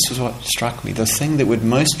this is what struck me, the thing that would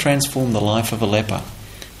most transform the life of a leper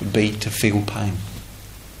would be to feel pain.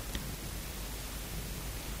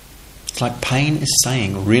 It's like pain is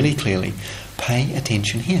saying really clearly, pay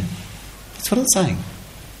attention here. That's what it's saying.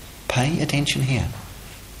 Pay attention here.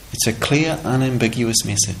 It's a clear, unambiguous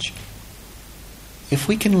message. If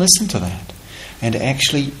we can listen to that and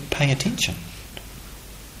actually pay attention,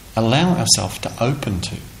 allow ourselves to open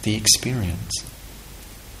to the experience.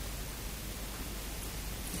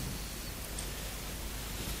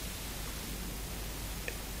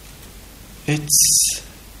 It's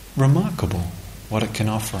remarkable what it can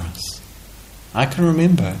offer us. I can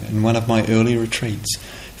remember in one of my early retreats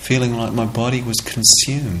feeling like my body was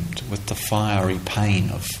consumed with the fiery pain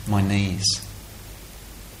of my knees,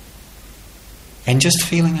 and just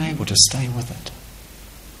feeling able to stay with it.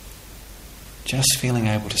 Just feeling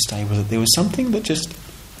able to stay with it. There was something that just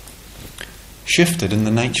shifted in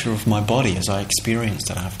the nature of my body as I experienced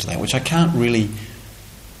it after that, which I can't really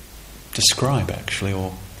describe actually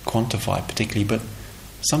or quantify particularly, but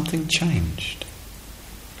something changed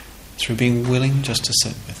through being willing just to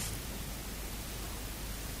sit with.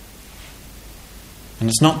 And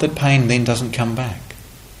it's not that pain then doesn't come back,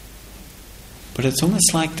 but it's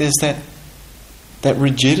almost like there's that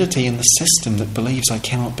rigidity in the system that believes I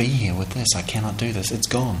cannot be here with this, I cannot do this, it's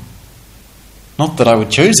gone. Not that I would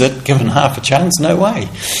choose it, given half a chance, no way.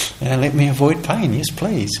 Let me avoid pain, yes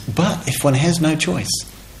please. But if one has no choice,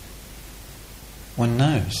 one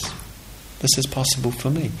knows this is possible for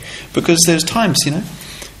me. Because there's times,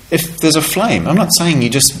 if there's a flame, I'm not saying you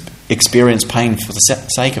just experience pain for the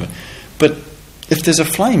sake of it, but if there's a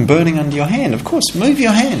flame burning under your hand, of course, move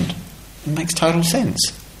your hand. It makes total sense.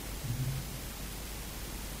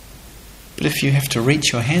 But if you have to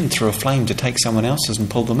reach your hand through a flame to take someone else's and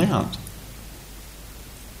pull them out,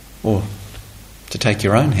 or to take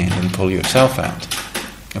your own hand and pull yourself out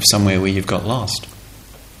of somewhere where you've got lost,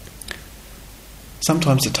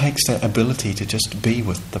 sometimes it takes that ability to just be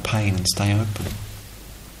with the pain and stay open.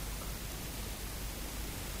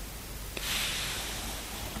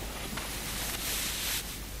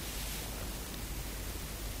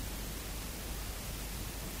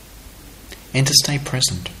 And to stay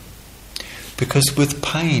present. Because with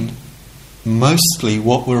pain, mostly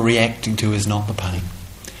what we're reacting to is not the pain.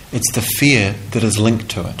 It's the fear that is linked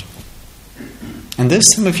to it. And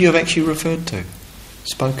this some of you have actually referred to,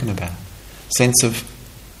 spoken about. Sense of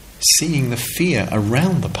seeing the fear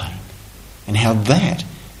around the pain and how that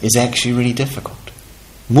is actually really difficult.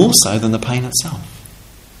 More so than the pain itself.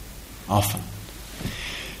 Often.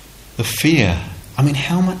 The fear.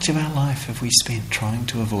 How much of our life have we spent trying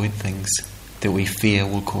to avoid things that we fear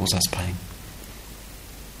will cause us pain?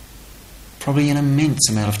 Probably an immense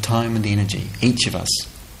amount of time and energy, each of us,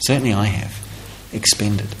 certainly I have,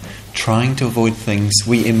 expended trying to avoid things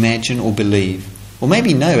we imagine or believe, or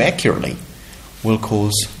maybe know accurately, will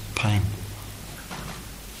cause pain.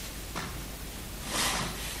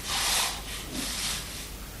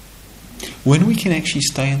 When we can actually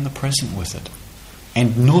stay in the present with it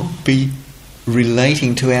and not be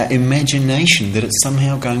relating to our imagination that it's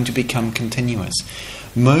somehow going to become continuous.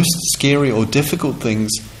 Most scary or difficult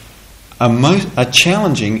things are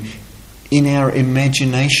challenging in our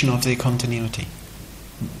imagination of their continuity.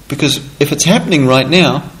 Because if it's happening right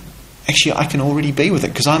now, actually I can already be with it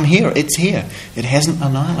because I'm here, it's here. It hasn't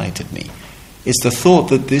annihilated me. It's the thought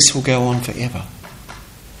that this will go on forever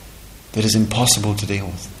that is impossible to deal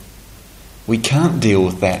with. We can't deal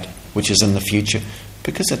with that which is in the future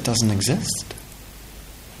because it doesn't exist.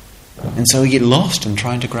 And so we get lost in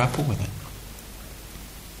trying to grapple with it.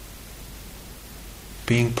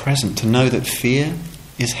 Being present, to know that fear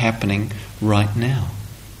is happening right now.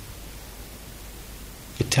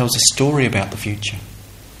 It tells a story about the future.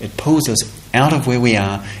 It pulls us out of where we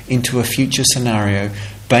are into a future scenario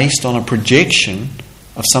based on a projection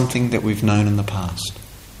of something that we've known in the past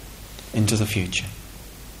into the future.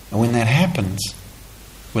 And when that happens,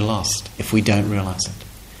 we're lost if we don't realize it.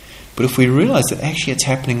 But if we realize that actually it's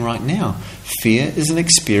happening right now, fear is an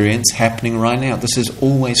experience happening right now. This is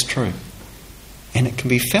always true. And it can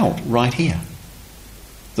be felt right here.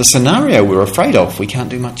 The scenario we're afraid of, we can't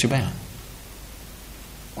do much about.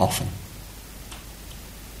 Often.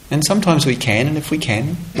 And sometimes we can, and if we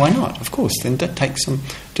can, why not? Of course, then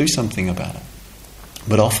do something about it.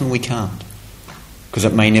 But often we can't, because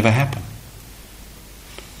it may never happen.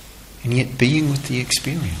 And yet being with the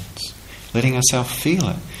experience, letting ourselves feel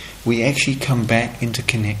it, we actually come back into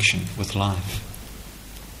connection with life.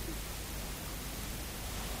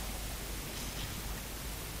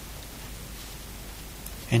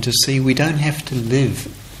 And to see we don't have to live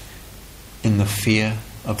in the fear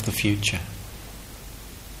of the future.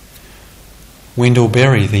 Wendell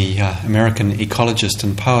Berry, the American ecologist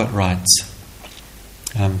and poet, writes,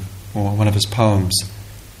 or one of his poems,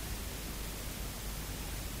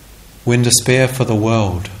 "When despair for the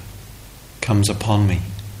world comes upon me,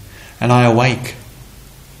 and I awake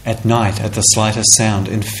at night at the slightest sound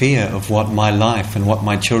in fear of what my life and what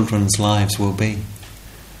my children's lives will be,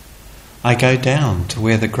 I go down to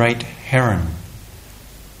where the great heron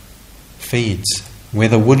feeds, where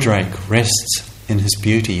the woodrake rests in his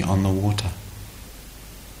beauty on the water.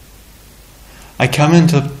 I come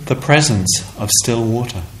into the presence of still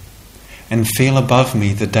water and feel above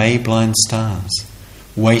me the day-blind stars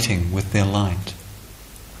waiting with their light.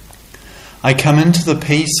 I come into the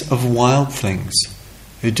peace of wild things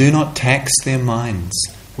who do not tax their minds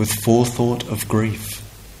with forethought of grief.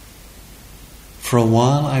 For a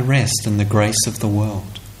while I rest in the grace of the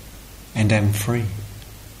world and am free.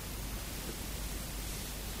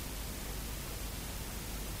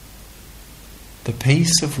 The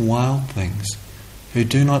peace of wild things who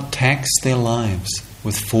do not tax their lives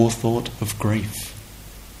with forethought of grief.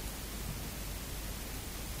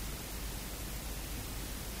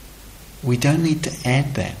 We don't need to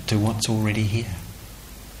add that to what's already here.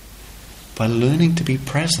 By learning to be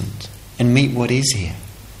present and meet what is here,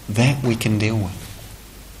 that we can deal with.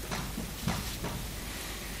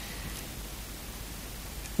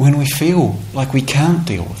 When we feel like we can't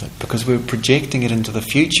deal with it because we're projecting it into the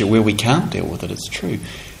future where we can't deal with it, it's true,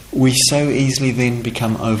 we so easily then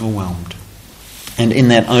become overwhelmed. And in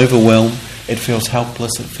that overwhelm, it feels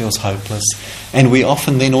helpless, it feels hopeless, and we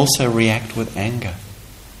often then also react with anger.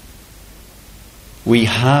 We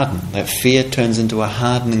harden. That fear turns into a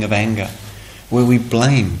hardening of anger, where we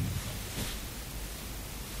blame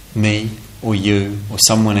me or you or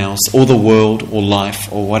someone else or the world or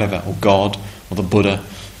life or whatever, or God or the Buddha,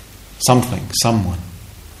 something, someone.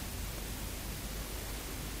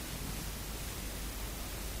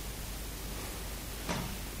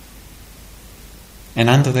 And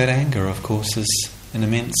under that anger, of course, is an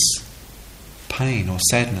immense pain or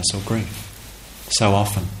sadness or grief, so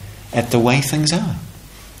often, at the way things are.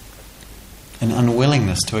 An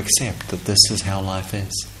unwillingness to accept that this is how life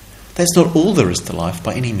is. That's not all there is to life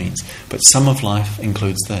by any means, but some of life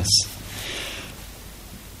includes this.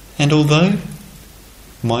 And although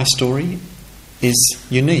my story is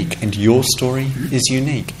unique and your story is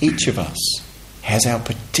unique, each of us has our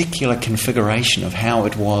particular configuration of how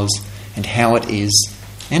it was and how it is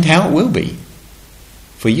and how it will be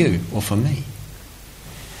for you or for me.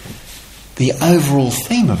 The overall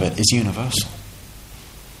theme of it is universal.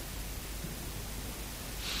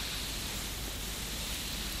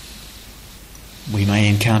 We may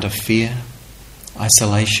encounter fear,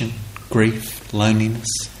 isolation, grief, loneliness,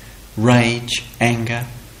 rage, anger,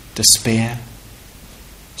 despair,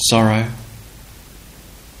 sorrow,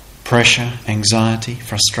 pressure, anxiety,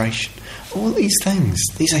 frustration. All these things,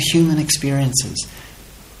 these are human experiences.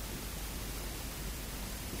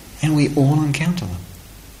 And we all encounter them.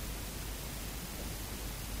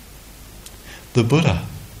 The Buddha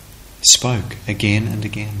spoke again and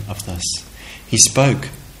again of this. He spoke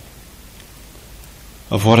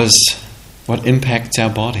of what impacts our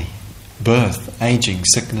body: birth, aging,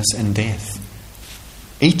 sickness and death.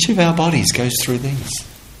 Each of our bodies goes through these.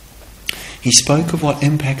 He spoke of what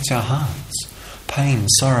impacts our hearts: pain,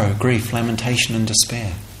 sorrow, grief, lamentation and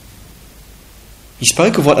despair. He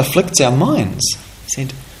spoke of what afflicts our minds. He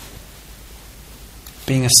said,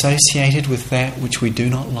 being associated with that which we do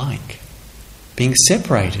not like, being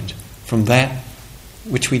separated from that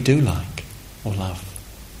which we do like or love,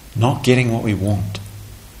 not getting what we want.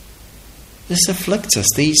 This afflicts us,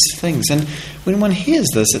 these things. And when one hears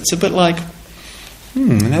this, it's a bit like,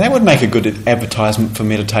 now that would make a good advertisement for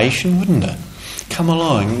meditation, wouldn't it? Come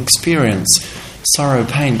along, experience sorrow,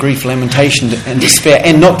 pain, grief, lamentation and despair,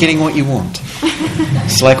 and not getting what you want.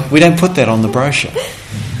 It's like we don't put that on the brochure.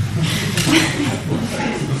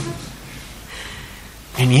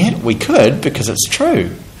 And yet we could, because it's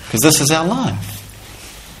true, because this is our life.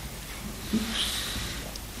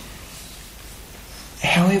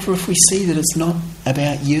 However, if we see that it's not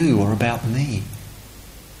about you or about me,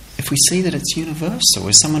 if we see that it's universal,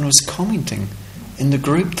 as someone was commenting in the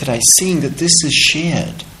group today, seeing that this is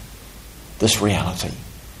shared, this reality,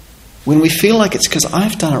 when we feel like it's because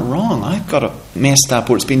I've done it wrong, I've got it messed up,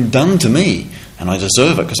 or it's been done to me and I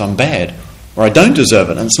deserve it because I'm bad, or I don't deserve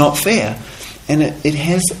it and it's not fair, and it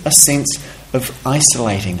has a sense of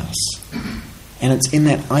isolating us. And it's in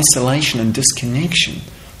that isolation and disconnection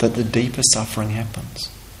that the deeper suffering happens.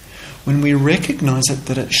 When we recognise it,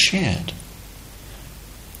 that it's shared,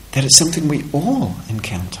 that it's something we all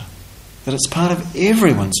encounter, that it's part of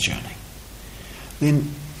everyone's journey,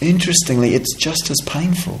 then interestingly it's just as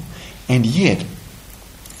painful, and yet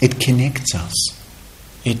it connects us.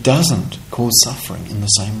 It doesn't cause suffering in the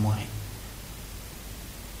same way.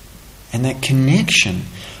 And that connection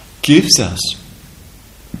gives us,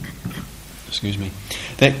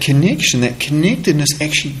 that connection, that connectedness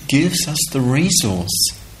actually gives us the resource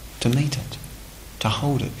to meet it. to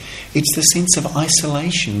hold it. It's the sense of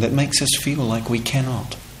isolation that makes us feel like we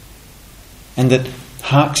cannot. And that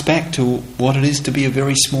harks back to what it is to be a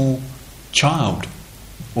very small child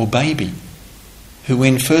or baby, who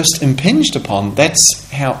when first impinged upon, that's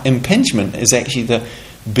how impingement is actually the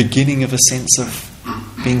beginning of a sense of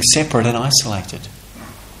being separate and isolated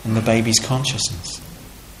in the baby's consciousness.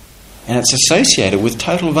 And it's associated with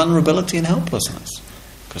total vulnerability and helplessness,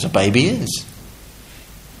 because a baby is.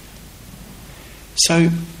 So,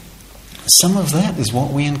 some of that is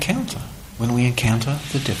what we encounter when we encounter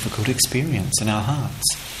the difficult experience in our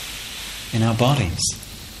hearts, in our bodies,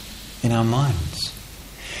 in our minds.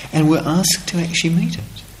 And we're asked to actually meet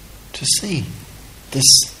it, to see this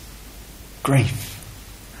grief,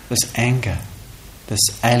 this anger, this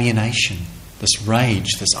alienation, this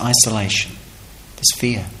rage, this isolation, this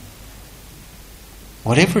fear.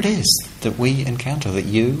 Whatever it is that we encounter, that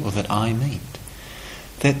you or that I meet,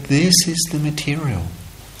 that this is the material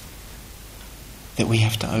that we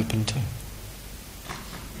have to open to.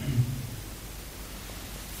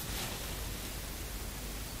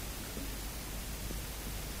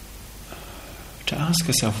 To ask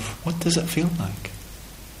yourself, what does it feel like?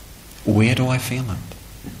 Where do I feel it?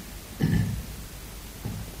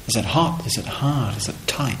 Is it hot? Is it hard? Is it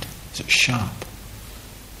tight? Is it sharp?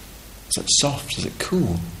 Is it soft? Is it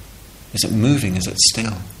cool? Is it moving? Is it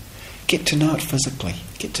still? Get to know it physically.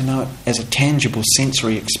 Get to know it as a tangible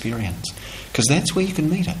sensory experience. Because that's where you can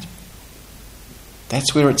meet it.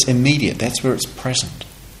 That's where it's immediate. That's where it's present.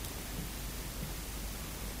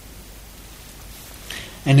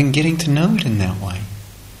 And in getting to know it in that way,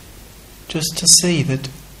 just to see that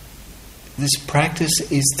this practice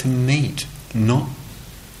is to meet, not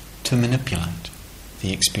to manipulate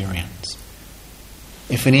the experience.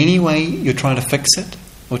 If in any way you're trying to fix it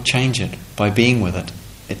or change it by being with it,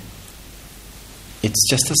 it's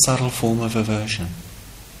just a subtle form of aversion.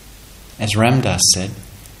 As Ramdas said,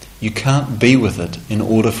 you can't be with it in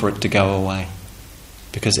order for it to go away,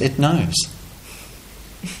 because it knows.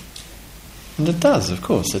 And it does, of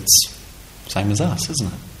course. It's the same as us,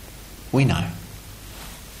 isn't it? We know.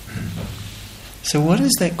 So what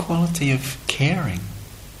is that quality of caring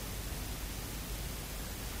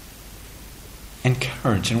and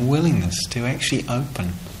courage and willingness to actually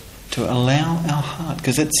open, to allow our heart,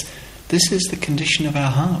 because this is the condition of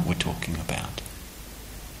our heart we're talking about.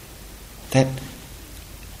 That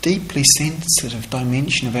deeply sensitive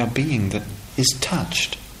dimension of our being that is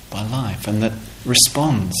touched by life and that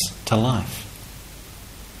responds to life.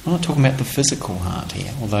 I'm not talking about the physical heart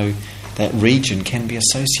here, although that region can be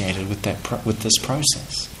associated with with this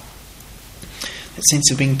process. That sense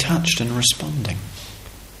of being touched and responding.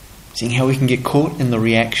 Seeing how we can get caught in the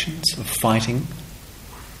reactions of fighting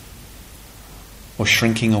or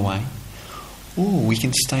shrinking away, or we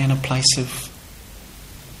can stay in a place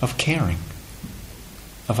of caring,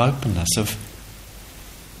 of openness, of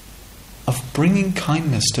bringing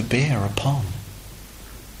kindness to bear upon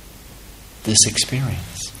this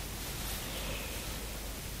experience.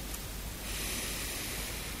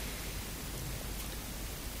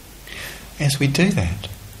 As we do that,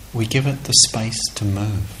 we give it the space to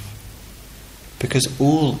move, because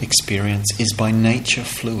all experience is by nature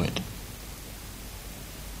fluid.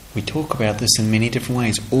 We talk about this in many different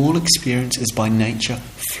ways. All experience is by nature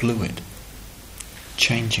fluid,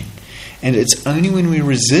 changing. And it's only when we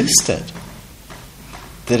resist it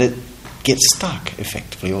that it gets stuck,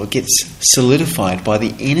 effectively, or it gets solidified by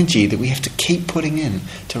the energy that we have to keep putting in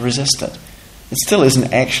to resist it. It still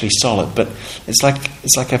isn't actually solid, but it's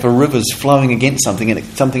like if a river's flowing against something and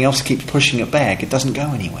something else keeps pushing it back, it doesn't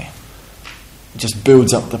go anywhere. It just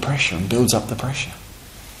builds up the pressure and builds up the pressure.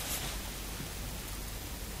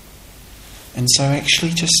 And so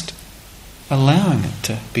actually just allowing it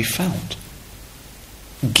to be felt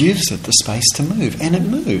gives it the space to move. And it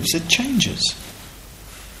moves, it changes.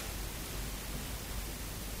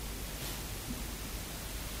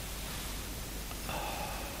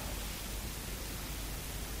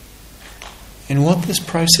 And what this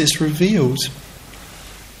process reveals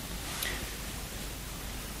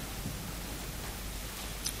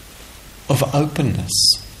of openness.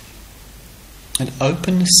 And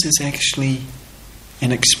openness is actually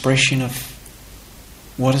an expression of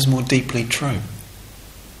what is more deeply true.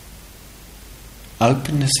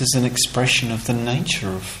 Openness is an expression of the nature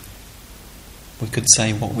of, we could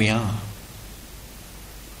say, what we are.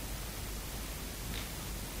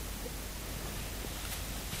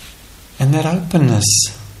 And that openness,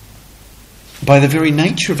 by the very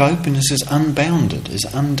nature of openness, is unbounded, is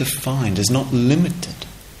undefined, is not limited.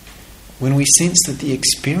 When we sense that the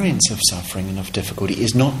experience of suffering and of difficulty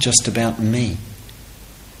is not just about me,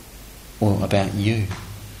 or about you.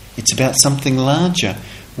 It's about something larger.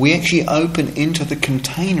 We actually open into the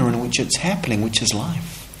container in which it's happening, which is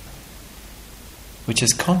life, which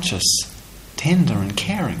is conscious, tender and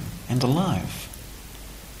caring and alive.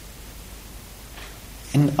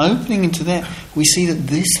 And opening into that, we see that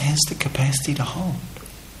this has the capacity to hold.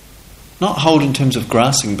 Not hold in terms of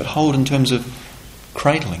grasping, but hold in terms of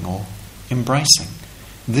cradling or embracing.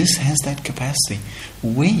 This has that capacity.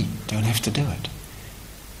 We don't have to do it.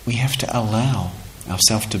 We have to allow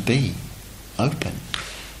ourselves to be open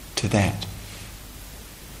to that.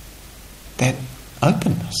 That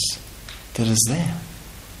openness that is there.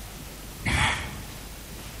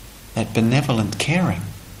 That benevolent caring.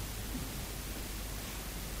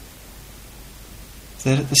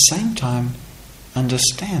 That at the same time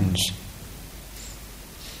understands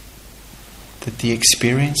that the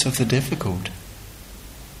experience of the difficult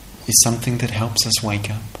is something that helps us wake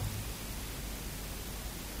up.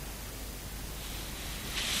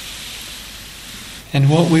 And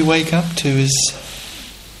what we wake up to is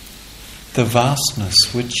the vastness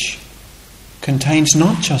which contains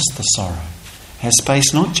not just the sorrow, has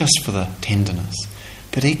space not just for the tenderness,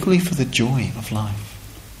 but equally for the joy of life,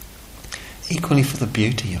 equally for the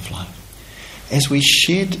beauty of life. As we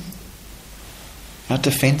shed our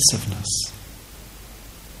defensiveness,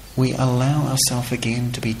 we allow ourselves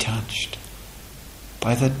again to be touched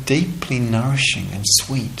by the deeply nourishing and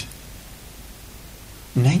sweet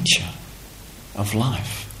nature of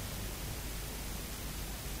life.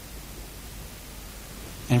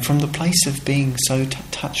 And from the place of being so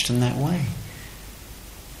touched in that way,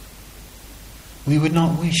 we would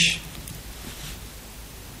not wish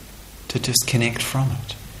to disconnect from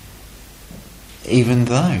it, even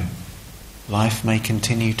though life may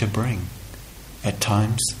continue to bring, at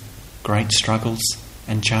times, great struggles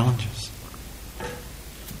and challenges.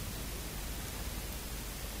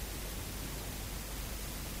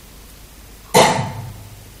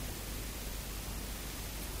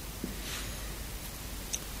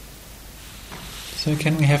 So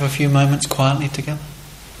can we have a few moments quietly together?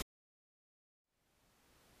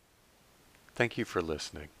 Thank you for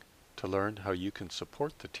listening. To learn how you can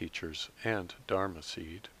support the teachers and Dharma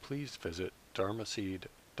Seed, please visit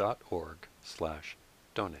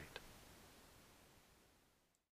dharmaseed.org/donate.